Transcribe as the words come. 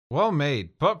Well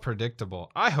made, but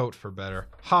predictable. I hoped for better.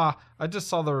 Ha, I just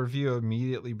saw the review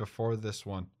immediately before this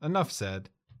one. Enough said.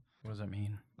 What does that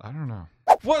mean? I don't know.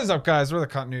 What is up, guys? We're the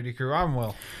Continuity Crew. I'm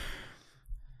Will.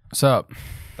 What's up?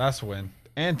 That's Win.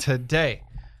 And today,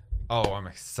 I'm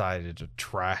excited to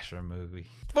trash a movie.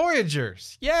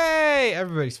 Voyagers. Yay!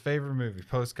 Everybody's favorite movie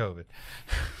post-COVID.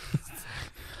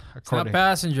 It's not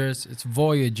Passengers, it's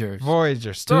Voyagers.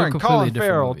 Voyagers. Starring Collin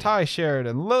Farrell, movie.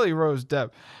 Sheridan, Lily-Rose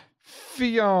Depp,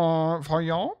 Fionn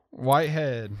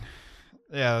Whitehead.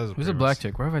 Yeah, who's a black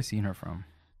chick? Where have I seen her from?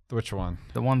 Which one?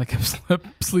 The one that kept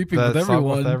sleeping with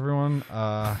everyone.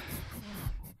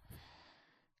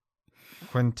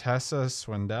 Quintessa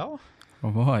Swindell?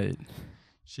 What?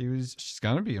 She's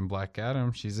gonna be in Black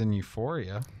Adam. She's in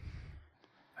Euphoria.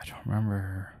 I don't remember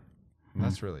her. And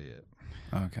that's really it.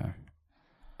 Okay.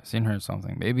 I've seen her in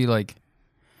something. Maybe like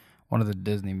one of the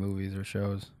Disney movies or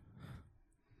shows.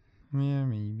 Yeah,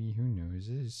 maybe. Who knows?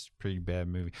 It's a pretty bad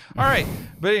movie. All right.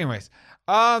 But anyways,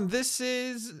 this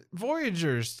is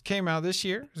Voyagers. Came out this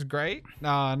year. It was great.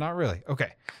 Not really.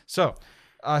 Okay. So,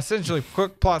 essentially,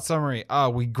 quick plot summary.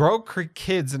 We grow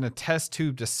kids in a test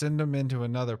tube to send them into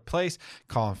another place.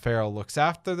 Collin Farrell looks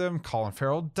after them. Collin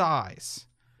Farrell dies.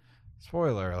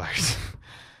 Spoiler alert.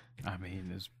 I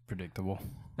mean, it's predictable.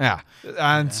 Yeah.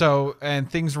 And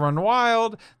things run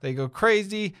wild. They go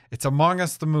crazy. It's Among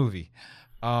Us the movie.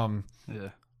 Yeah.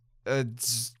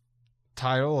 It's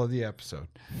title of the episode.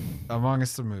 Among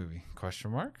Us the movie?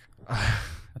 Question mark?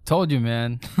 I told you,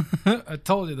 man. I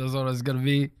told you that's what it was gonna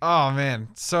be. Oh man,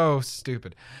 so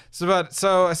stupid.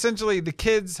 So essentially, the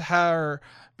kids are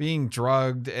being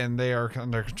drugged and they are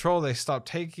under control. They stop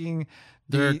taking.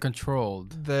 They're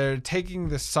controlled. They're taking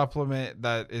the supplement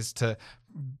that is to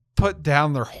put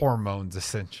down their hormones,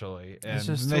 essentially, and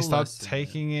then they stop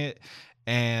taking it.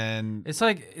 And it's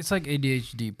like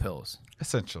ADHD pills,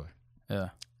 essentially. Yeah.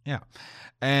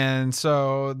 And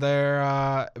so they're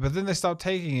but then they stop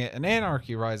taking it and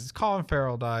anarchy rises. Collin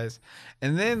Farrell dies.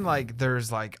 And then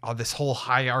there's this whole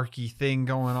hierarchy thing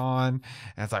going on.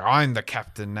 And it's like, I'm the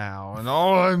captain now. And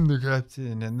I'm the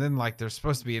captain. And then there's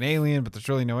supposed to be an alien, but there's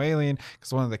really no alien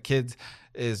because one of the kids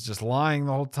is just lying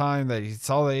the whole time that he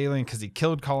saw the alien because he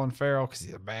killed Collin Farrell because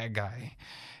he's a bad guy.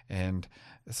 And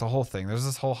it's a whole thing. There's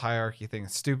this whole hierarchy thing.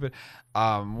 It's stupid.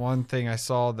 One thing I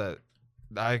saw that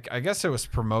I guess it was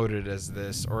promoted as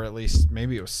this, or at least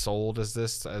maybe it was sold as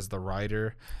this, as the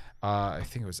writer. I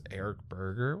think it was Eric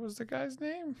Berger was the guy's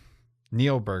name.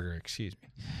 Neil Berger, excuse me.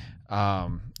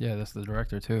 Yeah, that's the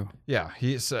director too. Yeah,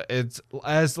 it's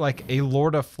as like a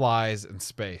Lord of Flies in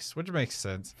space, which makes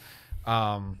sense.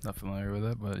 Not familiar with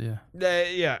it, but yeah.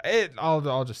 Yeah,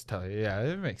 I'll just tell you. Yeah,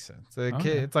 it makes sense.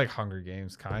 It's like Hunger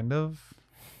Games, kind of.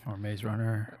 Or Maze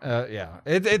Runner. Yeah,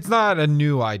 it's not a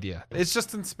new idea. It's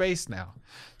just in space now.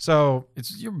 So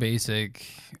it's your basic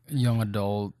young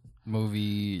adult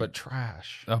movie, but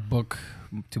trash. A book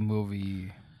to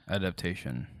movie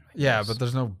adaptation. Yeah, but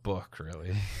there's no book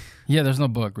really. Yeah, there's no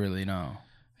book really. No.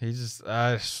 He just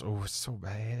it's so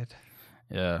bad.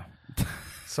 Yeah.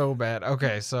 So bad.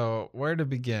 Okay, so where to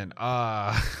begin?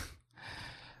 Collin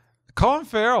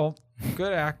Farrell,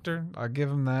 good actor. I'll give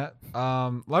him that.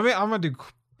 I'm gonna do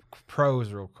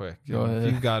pros real quick. Go ahead.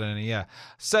 If you've got any, yeah.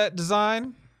 Set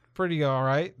design, pretty all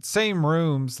right. Same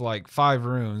rooms, 5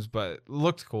 rooms, but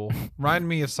looked cool. Reminded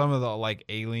me of some of the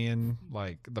Alien,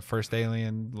 the first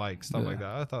Alien, stuff like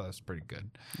that. I thought that was pretty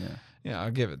good. Yeah,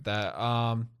 I'll give it that.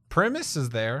 Premise is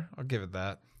there. I'll give it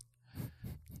that.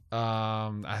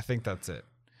 I think that's it.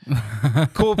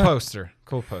 Cool poster.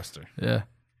 Yeah.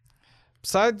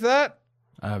 Besides that,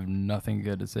 I have nothing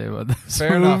good to say about this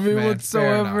movie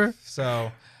whatsoever.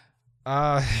 So,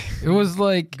 it was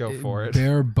go for it.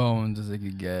 Bare bones as it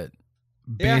could get.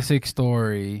 Basic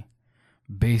story,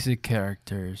 basic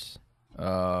characters.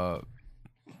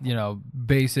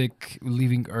 Basic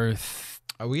leaving Earth.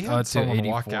 We had someone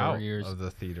walk out of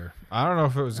the theater. I don't know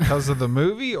if it was because of the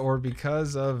movie or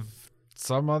because of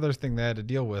some other thing they had to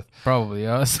deal with. Probably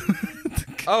us.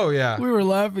 Oh yeah, we were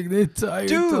laughing the entire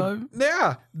time.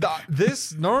 Yeah,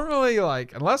 this normally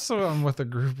unless I'm with a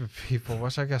group of people,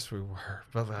 which I guess we were,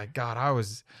 but God, I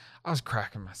was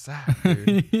cracking my sack,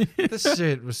 dude. This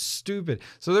shit was stupid.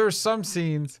 So there were some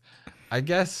scenes, I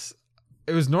guess.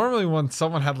 It was normally when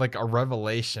someone had a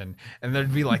revelation and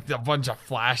there'd be a bunch of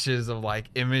flashes of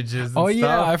images and stuff.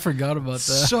 Yeah, I forgot about that.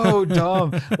 So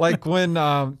dumb. When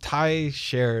Ty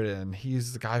Sheridan,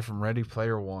 he's the guy from Ready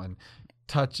Player One,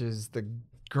 touches the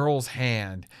girl's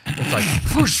hand.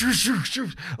 It's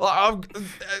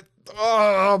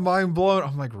mind blown.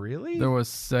 I'm like, really? There was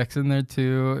sex in there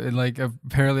too. And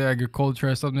apparently agriculture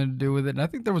has something to do with it. And I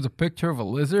think there was a picture of a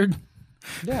lizard.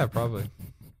 Yeah, probably.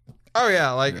 Oh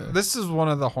yeah, like this is one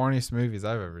of the horniest movies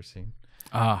I've ever seen.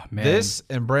 Ah man, This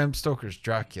and Bram Stoker's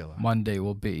Dracula. Monday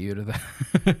will beat you to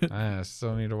that. I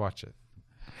still need to watch it.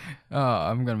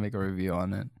 I'm gonna make a review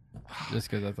on it just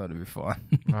because I thought it'd be fun.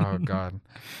 Oh god,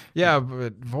 yeah,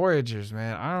 but Voyagers,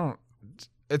 man, I don't.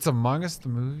 It's Among Us the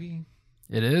movie.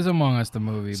 It is Among Us the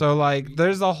movie. So like,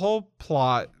 there's a whole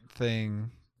plot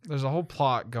thing. There's a whole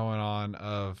plot going on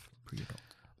of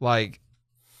like,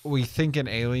 we think an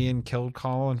alien killed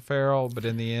Collin Farrell, but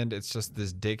in the end, it's just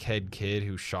this dickhead kid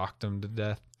who shocked him to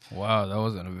death. Wow, that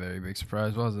wasn't a very big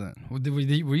surprise, was it?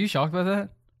 Were you shocked by that?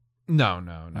 No.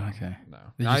 Okay. No.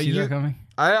 Did you see that coming?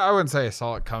 I wouldn't say I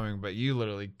saw it coming, but you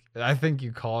literally, I think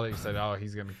you called it. You said, "Oh,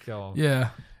 he's gonna kill him." Yeah.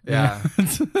 Yeah.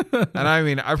 And I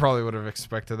mean, I probably would have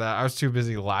expected that. I was too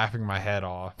busy laughing my head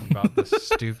off about the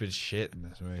stupid shit in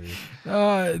this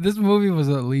movie. This movie was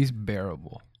at least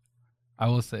bearable. I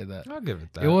will say that. I'll give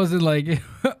it that. It wasn't like,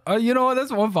 you know what?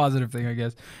 That's one positive thing, I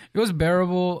guess. It was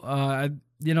bearable.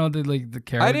 You know, the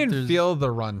characters. I didn't feel the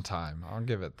runtime. I'll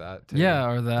give it that too. Yeah,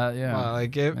 or that. Yeah.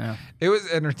 Like it was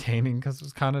entertaining because it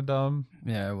was kind of dumb.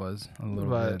 Yeah, it was a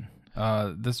little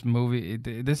bit. This movie,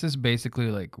 this is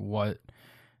basically like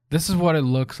this is what it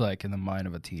looks like in the mind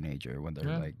of a teenager when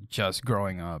they're like just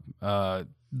growing up.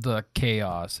 The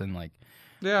chaos and like.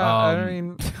 Yeah, I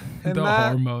mean, the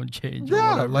hormone change.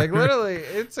 Yeah, like literally,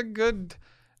 it's a good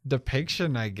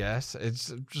depiction, I guess.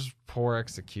 It's just poor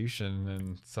execution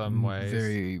in some ways.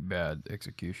 Very bad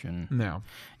execution. No.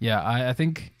 Yeah, I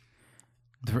think.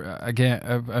 Again,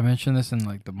 I mentioned this in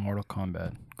like the Mortal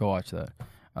Kombat. Go watch that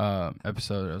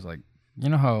episode. I was like, you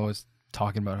know how I was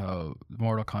talking about how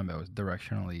Mortal Kombat was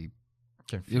directionally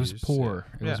confused. It was poor.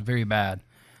 Yeah. It was very bad.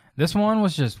 This one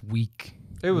was just weak.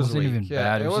 It wasn't even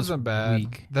bad. It wasn't bad.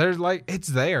 Weak. There's like, it's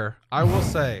there. I will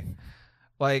say,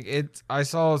 like I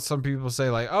saw some people say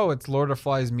like, oh, it's Lord of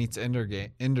Flies meets Ender's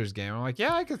Game. I'm like,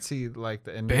 yeah, I could see like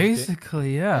the Ender's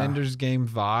Game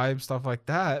vibe, stuff like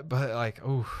that. But like,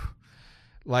 oh,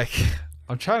 like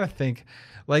I'm trying to think.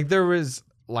 Like there was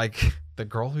like the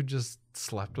girl who just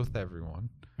slept with everyone.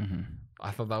 Mm-hmm. I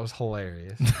thought that was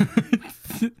hilarious.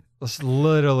 That's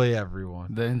literally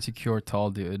everyone. The insecure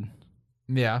tall dude.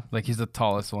 Yeah. Like he's the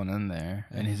tallest one in there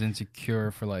and he's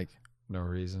insecure for like no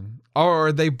reason.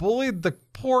 Or they bullied the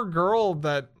poor girl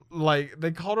that like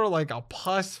they called her like a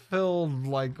pus filled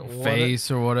like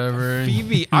face or whatever.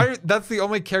 Phoebe. That's the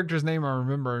only character's name I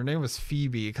remember. Her name was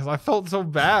Phoebe because I felt so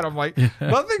bad. I'm like,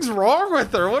 nothing's wrong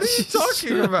with her. What are you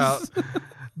talking about?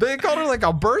 They called her like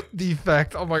a birth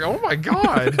defect. I'm like, oh my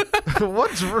god,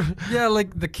 what's? Yeah,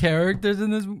 like the characters in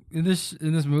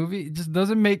this movie, it just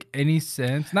doesn't make any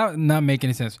sense. Not make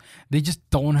any sense. They just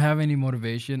don't have any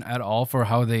motivation at all for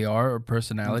how they are or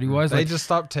personality wise. They just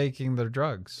stopped taking their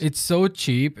drugs. It's so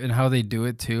cheap in how they do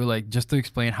it too. Like just to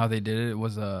explain how they did it, it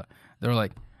was they were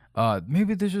like,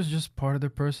 maybe this is just part of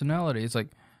their personality. It's like,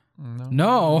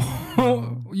 no.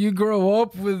 You grow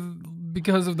up with.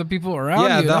 Because of the people around you.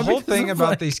 Yeah, the whole thing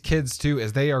about these kids too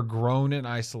is they are grown in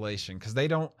isolation because they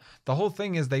don't. The whole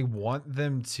thing is they want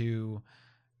them to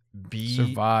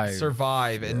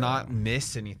survive and not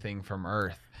miss anything from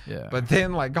Earth. Yeah. But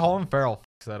then like Collin Farrell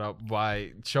fucks that up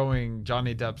by showing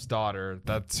Johnny Depp's daughter.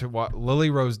 That's what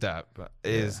Lily-Rose Depp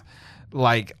is.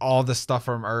 Like all the stuff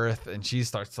from Earth, and she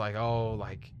starts like, oh,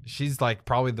 like she's like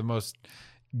probably the most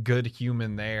good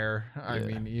human there. I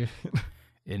mean,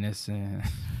 innocent.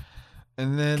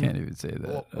 And then can't even say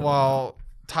that. Well,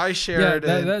 Ty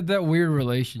Sheridan. Yeah, that weird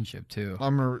relationship too.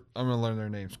 I'm gonna learn their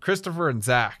names. Christopher and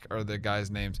Zach are the guys'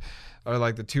 names. Are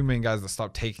like the two main guys that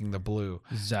stopped taking the blue.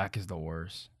 Zach is the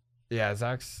worst. Yeah,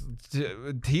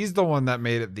 he's the one that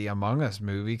made it the Among Us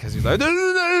movie because he's like,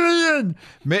 and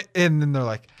then they're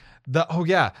like,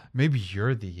 maybe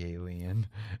you're the alien.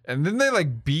 And then they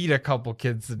like beat a couple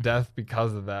kids to death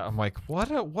because of that. I'm like,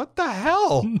 what the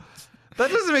hell? That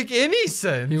doesn't make any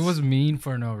sense. He was mean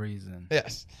for no reason.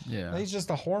 Yes. Yeah. He's just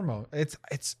a hormone. It's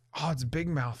big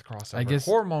mouth crossover. I guess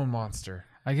hormone monster.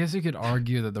 I guess you could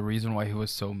argue that the reason why he was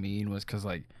so mean was because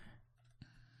like.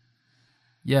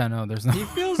 Yeah, no, there's no. He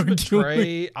feels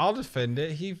betrayed. I'll defend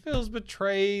it. He feels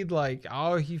betrayed. Like,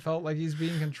 he felt like he's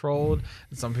being controlled.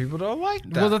 And some people don't like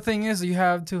that. Well, the thing is, you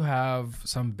have to have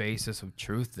some basis of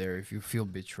truth there if you feel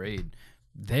betrayed.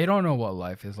 They don't know what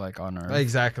life is like on Earth.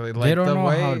 Exactly. Like they don't know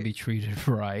how to be treated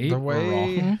right. The way or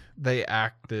wrong. They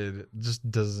acted just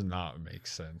does not make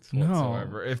sense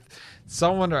whatsoever. No. If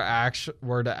someone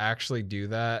were to actually do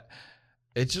that,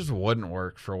 it just wouldn't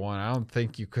work for one. I don't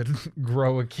think you could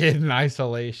grow a kid in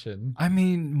isolation. I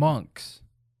mean, monks.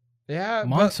 Yeah.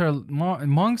 Monks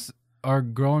are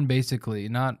grown basically,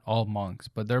 not all monks,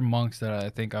 but they're monks that I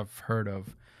think I've heard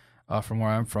of. from where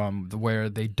I'm from, where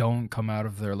they don't come out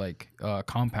of their like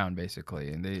compound basically,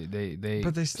 and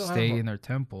But they still stay in their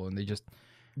temple, and they just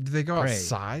do they go pray.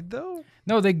 outside though?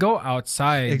 No, they go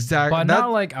outside, Exactly, but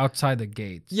not like outside the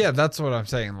gates. Yeah, that's what I'm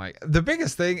saying. Like the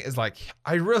biggest thing is like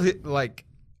I really like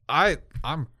I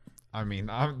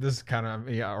mean this is kind of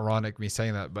ironic me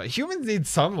saying that, but humans need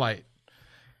sunlight.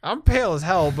 I'm pale as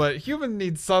hell, but humans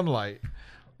need sunlight.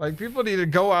 Like people need to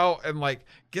go out and like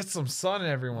get some sun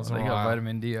every once in a They while. got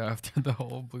vitamin D after the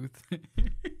whole blue thing.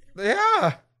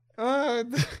 Yeah.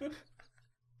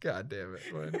 God damn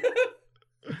it. Man.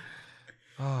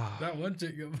 That one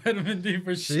chick got vitamin D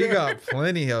for sure. She got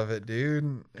plenty of it,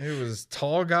 dude. It was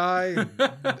tall guy,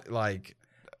 like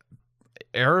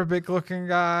Arabic looking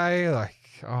guy, like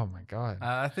oh my god.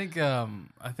 I think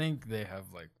they have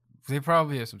like they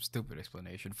probably have some stupid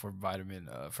explanation for vitamin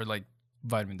deficiency.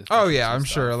 Oh yeah, I'm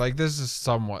stuff. sure. Like this is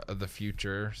somewhat of the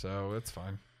future, so it's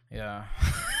fine. Yeah,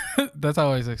 that's how I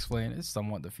always explain. It's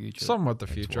somewhat the future. Somewhat the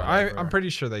future. I'm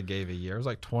pretty sure they gave a year. It was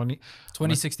like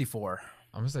 2064.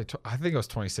 I'm gonna say I think it was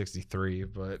 2063,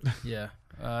 but Yeah,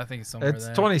 I think it's somewhere it's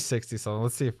there. 2060 something.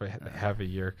 Let's see if they have a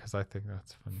year because I think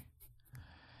that's funny.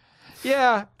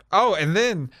 Yeah. Oh, and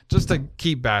then just to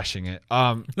keep bashing it,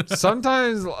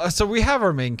 sometimes so we have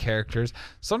our main characters.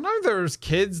 Sometimes there's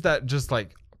kids that just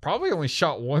like probably only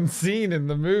shot one scene in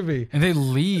the movie and they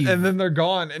leave, and then they're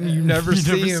gone and you never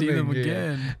see them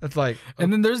again. It's like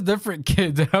and then there's different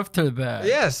kids after that.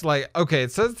 yes, like okay,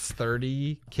 it says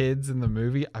 30 kids in the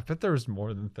movie. I bet there was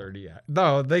more than 30.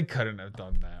 No, they couldn't have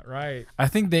done that, right? I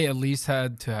think they at least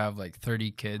had to have like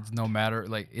 30 kids, no matter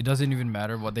like it doesn't even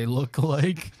matter what they look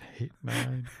like. 8,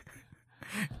 9.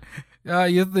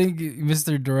 You think,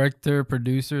 Mr. Director,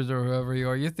 producers, or whoever you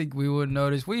are, you think we wouldn't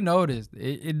notice? We noticed.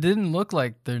 It didn't look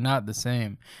like they're not the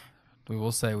same. We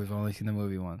will say we've only seen the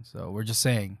movie once, so we're just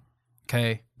saying,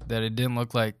 okay, that it didn't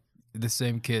look like the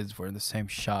same kids were in the same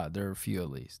shot. There are a few at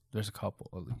least. There's a couple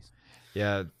at least.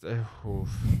 Yeah.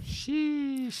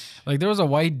 Sheesh. Like there was a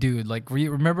white dude. Like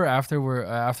remember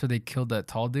after they killed that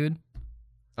tall dude?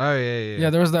 Oh yeah. Yeah,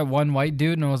 there was that one white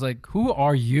dude, and I was like, "Who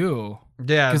are you?"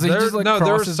 Yeah, he just, like, there were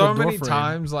crosses so the door many frame.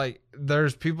 times like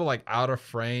there's people like out of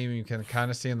frame. You can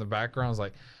kind of see in the backgrounds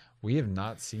like, we have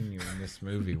not seen you in this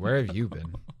movie. Where have you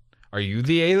been? Are you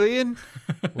the alien?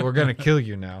 We're gonna kill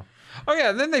you now. Oh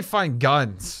yeah, and then they find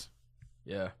guns.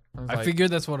 Yeah, I I figured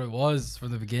that's what it was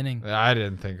from the beginning. I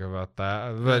didn't think about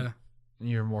that, but Yeah.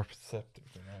 you're more perceptive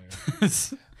than I am.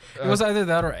 It was either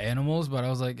that or animals, but I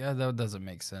was like, that doesn't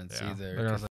make sense Yeah, either. they're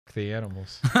gonna fuck the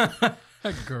animals.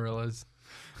 Gorillas.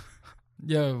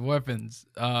 Yeah, weapons.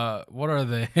 What are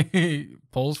they?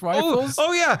 Pulse rifles?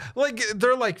 Oh yeah, like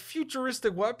they're like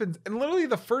futuristic weapons, and literally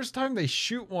the first time they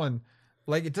shoot one,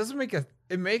 like it doesn't make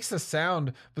it makes a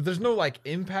sound, but there's no like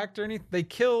impact or anything. They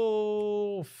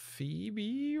kill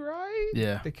Phoebe, right?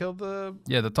 Yeah. They kill the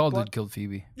tall blood- dude killed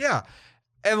Phoebe. yeah.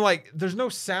 And like there's no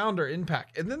sound or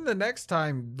impact. And then the next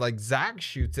time like Zach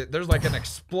shoots it, there's like an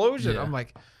explosion. Yeah. I'm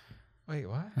like, wait,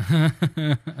 what?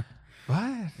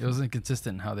 What? It was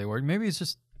inconsistent in how they worked. Maybe it's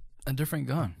just a different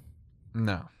gun.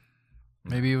 No.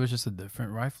 Maybe it was just a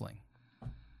different rifling.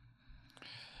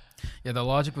 Yeah, the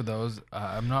logic with those,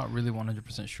 I'm not really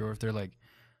 100% sure if they're like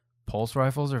pulse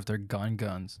rifles or if they're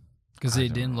guns. Because they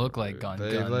didn't look like guns.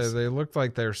 They looked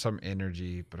like there's some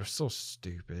energy, but it's so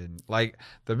stupid. Like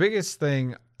the biggest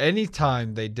thing,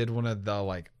 anytime they did one of the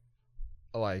like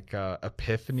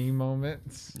epiphany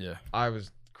moments, Yeah. I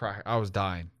was crying. I was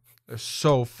dying. It's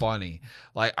so funny.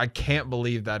 Like I can't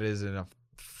believe that is in a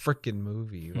freaking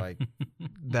movie like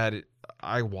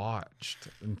I watched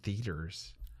in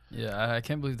theaters. Yeah, I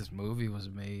can't believe this movie was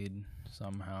made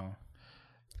somehow.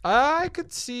 I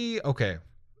could see. Okay,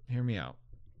 hear me out.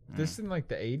 This in like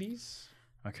the 80s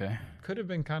Okay. could have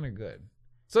been kind of good.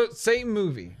 So same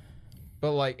movie,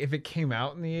 but like if it came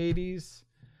out in the 80s,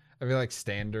 I feel like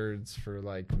standards for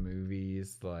like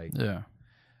movies, like Yeah.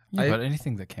 But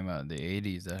anything that came out in the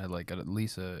 80s that had like at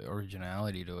least a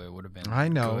originality to it would have been I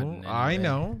good know in any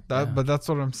way. that, Yeah. but that's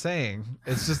what I'm saying.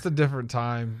 It's just a different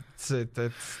time. It's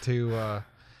too,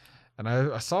 and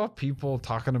I saw people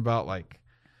talking about like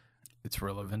It's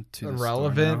relevant to the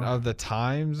irrelevant story now. of the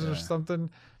times or Yeah. something.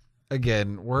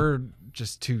 Again, we're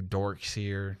just two dorks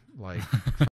here, like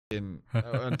and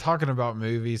talking about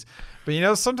movies. But you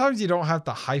know, sometimes you don't have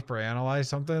to hyper analyze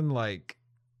something. Like,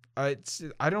 I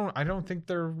don't think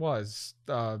there was.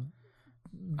 I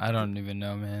don't even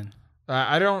know, man.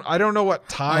 I don't know what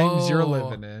times you're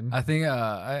living in. I think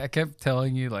I kept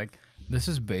telling you like this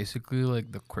is basically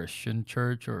like the Christian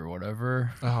church or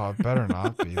whatever. Oh, it better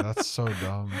not be. That's so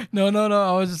dumb. No.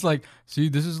 I was just like, see,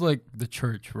 this is like the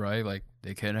church, right? Like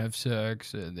they can't have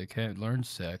sex, and they can't learn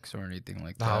sex or anything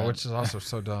like that. Oh, which is also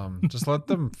so dumb. Just let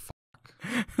them.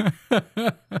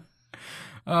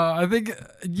 I think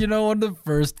one of the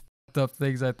first up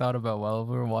things I thought about while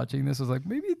we were watching this was like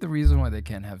maybe the reason why they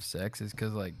can't have sex is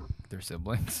because like they're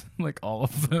siblings, like all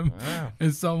of them,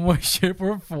 in some way, shape,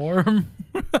 or form.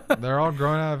 They're all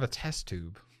growing out of a test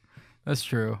tube. That's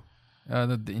true.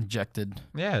 The injected.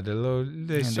 Yeah,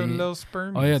 they show little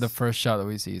sperm. Oh yeah, the first shot that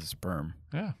we see is sperm.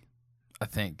 Yeah, I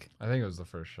think it was the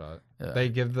first shot. Yeah. They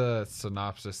give the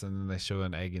synopsis and then they show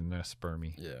an egg in a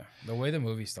spermie. Yeah, the way the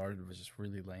movie started was just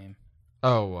really lame.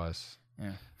 Oh, it was.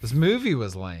 Yeah, this movie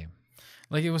was lame.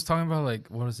 Like it was talking about like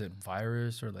what is it,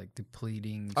 virus or like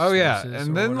depleting. Oh yeah,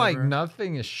 and then like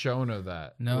nothing is shown of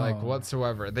that, like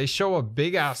whatsoever. They show a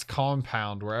big ass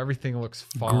compound where everything looks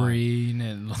fine. Green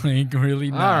and like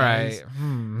really nice. All right,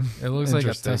 it looks like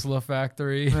a Tesla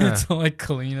factory. Yeah. It's like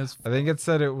clean as. I think it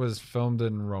said it was filmed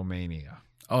in Romania.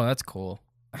 Oh, that's cool,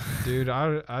 dude.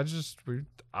 I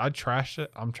trash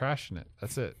it. I'm trashing it.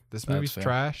 That's it. This movie's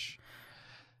trash.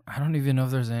 I don't even know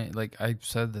if there's any, like I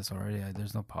said this already.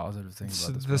 There's no positive thing about this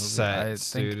movie. The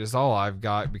sets, dude, is all I've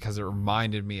got because it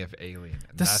reminded me of Alien.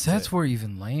 The sets were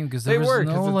even lame because they were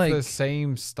because it's like the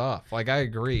same stuff. Like I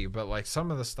agree, but like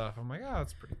some of the stuff, I'm like, oh,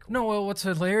 that's pretty cool. No, well, what's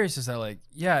hilarious is that like,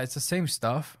 yeah, it's the same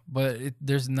stuff, but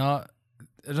there's not.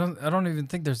 I don't even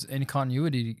think there's any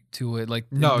continuity to it. Like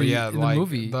in the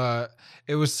movie,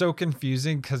 it was so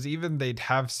confusing because even they'd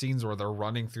have scenes where they're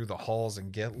running through the halls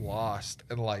and get lost,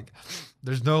 and like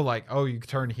there's no like, oh, you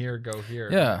turn here, go here.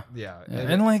 Yeah.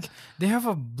 And like they have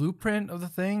a blueprint of the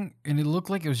thing, and it looked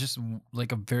like it was just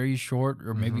like a very short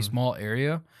or maybe small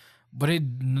area, but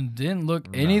it didn't look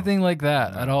anything like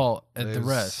that at all at the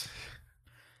rest.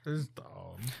 It was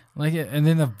dumb. Like and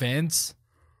then the vents,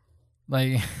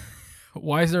 like.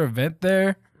 Why is there a vent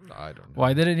there? I don't know.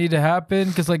 Why did it need to happen?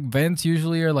 Because like vents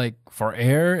usually are like for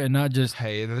air and not just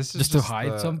this is just to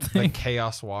hide something. The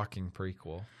Chaos Walking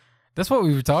prequel. That's what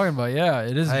we were talking about. Yeah,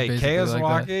 it is. Hey, Chaos like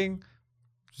Walking.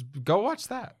 Just go watch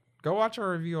that. Go watch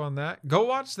our review on that. Go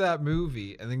watch that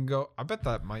movie and then go. I bet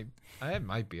it might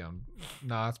be on.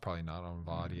 No, it's probably not on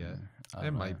VOD yet.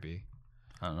 It might be.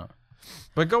 I don't know.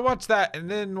 But go watch that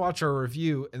and then watch our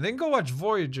review and then go watch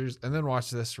Voyagers and then watch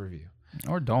this review.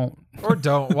 Or don't.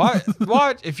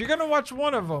 Watch if you're gonna watch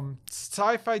one of them,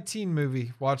 sci-fi teen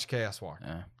movie. Watch Chaos Walk.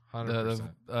 Yeah, 100%.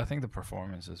 I think the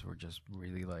performances were just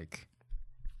really like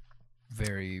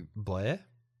very bleh.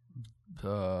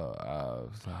 I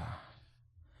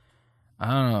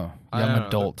don't know. Young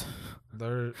adult. They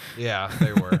were.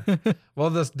 Well,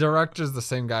 this director's the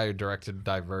same guy who directed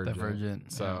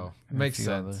Divergent. So it makes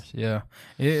sense. Others. Yeah,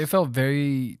 it felt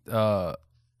very.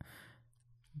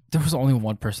 There was only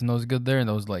one person that was good there, and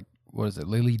that was like, what is it,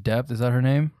 Lily Depp? Is that her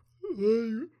name?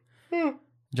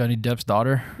 Johnny Depp's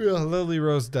daughter. Yeah,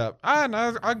 Lily-Rose Depp.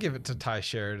 I'll give it to Ty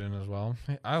Sheridan as well.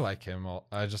 I like him.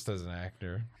 Just as an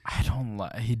actor. I don't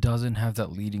like. He doesn't have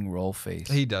that leading role face.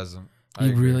 He doesn't.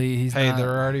 He's not, they're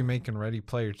already making Ready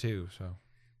Player 2, so.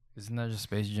 Isn't that just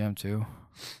Space Jam 2?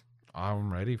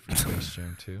 I'm ready for Space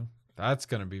Jam 2. That's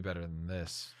gonna be better than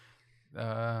this. You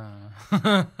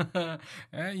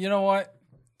know what?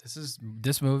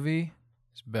 This movie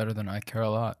is better than I Care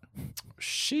a Lot.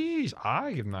 Sheesh,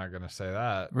 I am not gonna say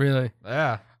that. Really?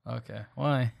 Yeah. Okay.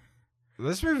 Why?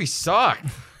 This movie sucked.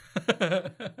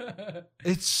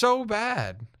 It's so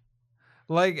bad.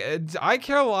 Like I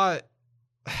Care a Lot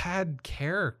had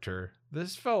character.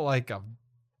 This felt like a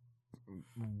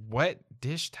wet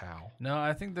dish towel. No,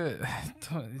 I think that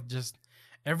just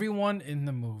everyone in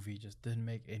the movie just didn't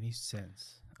make any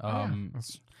sense.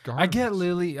 I get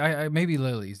Lily. I maybe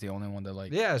Lily's the only one that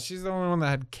like. Yeah, she's the only one that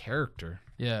had character.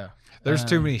 Yeah. There's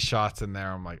too many shots in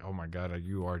there. I'm like, oh my god,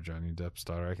 you are Johnny Depp's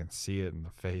daughter. I can see it in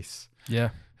the face. Yeah.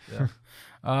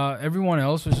 Everyone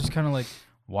else was just kind of like,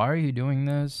 why are you doing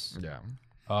this? Yeah.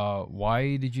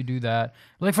 Why did you do that?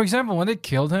 Like for example, when they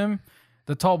killed him,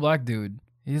 the tall black dude,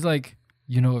 he's like,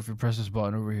 if you press this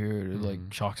button over here, it like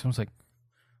shocks him. It's like,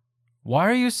 why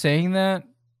are you saying that?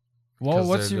 Well,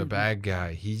 what's the bad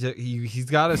guy? He's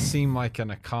got to seem like an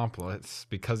accomplice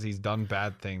because he's done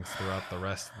bad things throughout the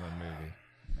rest of the movie.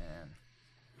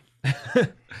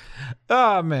 Man.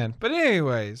 Oh man. But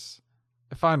anyways,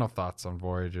 final thoughts on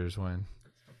Voyagers. When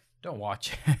don't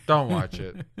watch it. Don't watch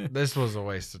it. This was a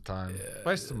waste of time.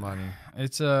 Waste of money.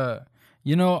 It's if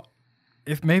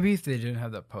they didn't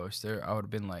have that poster, I would have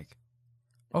been like,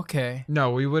 okay.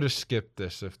 No, we would have skipped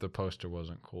this if the poster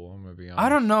wasn't cool. I'm gonna be honest. I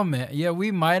don't know, man. Yeah,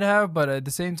 we might have, but at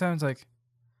the same time, it's like,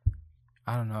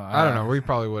 I don't know. I don't know. We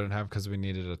probably wouldn't have because we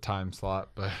needed a time slot,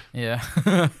 but yeah.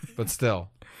 But still,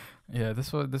 Yeah,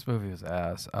 this movie was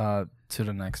ass. To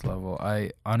the next level.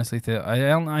 I honestly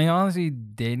I honestly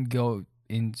didn't go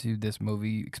into this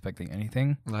movie expecting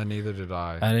anything. Neither did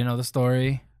I. I didn't know the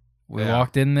story. We Yeah.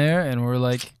 walked in there and we're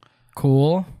like,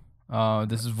 cool.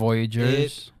 This is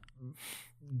Voyagers.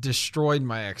 Destroyed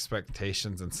my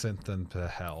expectations and sent them to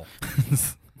hell.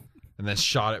 And then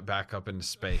shot it back up into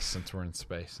space, since we're in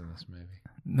space in this movie.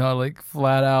 No, like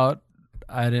flat out,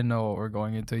 I didn't know what we're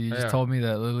going into. You just told me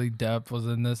that Lily-Rose Depp was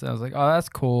in this. And I was like, oh, that's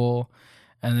cool.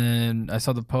 And then I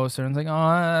saw the poster and I was like,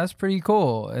 oh, that's pretty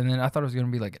cool. And then I thought it was going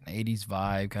to be like an 80s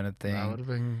vibe kind of thing. That would have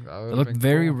been. It looked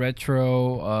very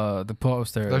retro. The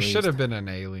poster. There should have been an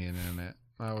alien in it.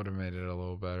 That would have made it a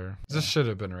little better. This should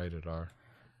have been rated R.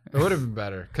 It would have been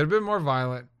better. Could have been more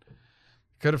violent.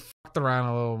 Could have fucked around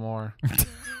a little more.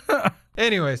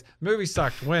 Anyways, movie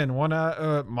sucked. Win.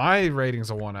 My rating's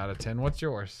a 1 out of 10. What's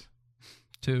yours?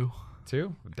 2.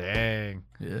 2? Dang.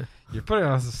 Yeah. You're putting it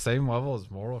on the same level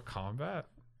as Mortal Kombat?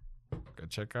 Go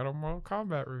check out a Mortal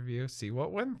Kombat review. See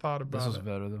what Win thought about it. This was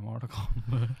better than Mortal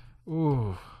Kombat.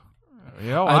 Ooh.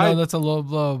 I know that's a low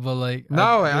blow, but like...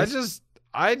 No,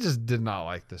 I just did not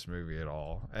like this movie at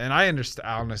all. And I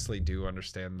honestly do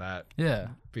understand that. Yeah.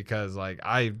 Because like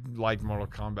I like Mortal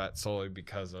Kombat solely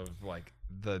because of like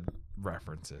the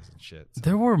references and shit. So.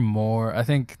 There were more. I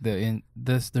think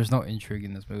there's no intrigue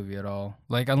in this movie at all.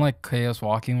 Like unlike Chaos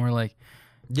Walking, we're like,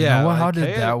 yeah, how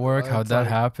did that work? How'd that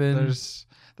happen? There's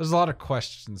a lot of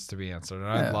questions to be answered, and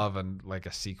I love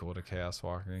a sequel to Chaos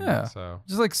Walking. Yeah, so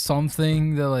just like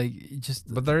something that like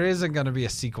just. But there isn't going to be a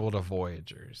sequel to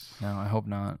Voyagers. No, I hope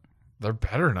not. There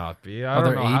better not be.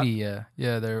 They're 80.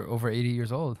 Yeah, they're over 80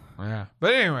 years old. Yeah,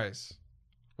 but anyways,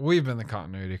 we've been the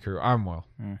Continuity Crew. I'm Will.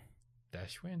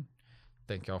 Dash Win.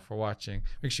 Thank y'all for watching.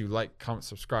 Make sure you like, comment,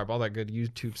 subscribe, all that good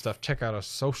YouTube stuff. Check out our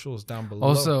socials down below.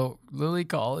 Also, Lily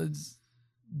Collins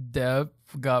Depp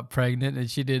got pregnant and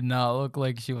she did not look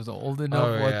like she was old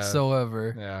enough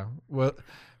whatsoever. Yeah. Well,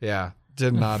 yeah,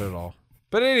 did not at all.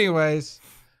 But anyways,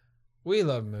 we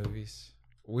love movies.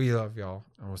 We love y'all,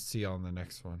 and we'll see y'all in the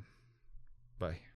next one. Bye.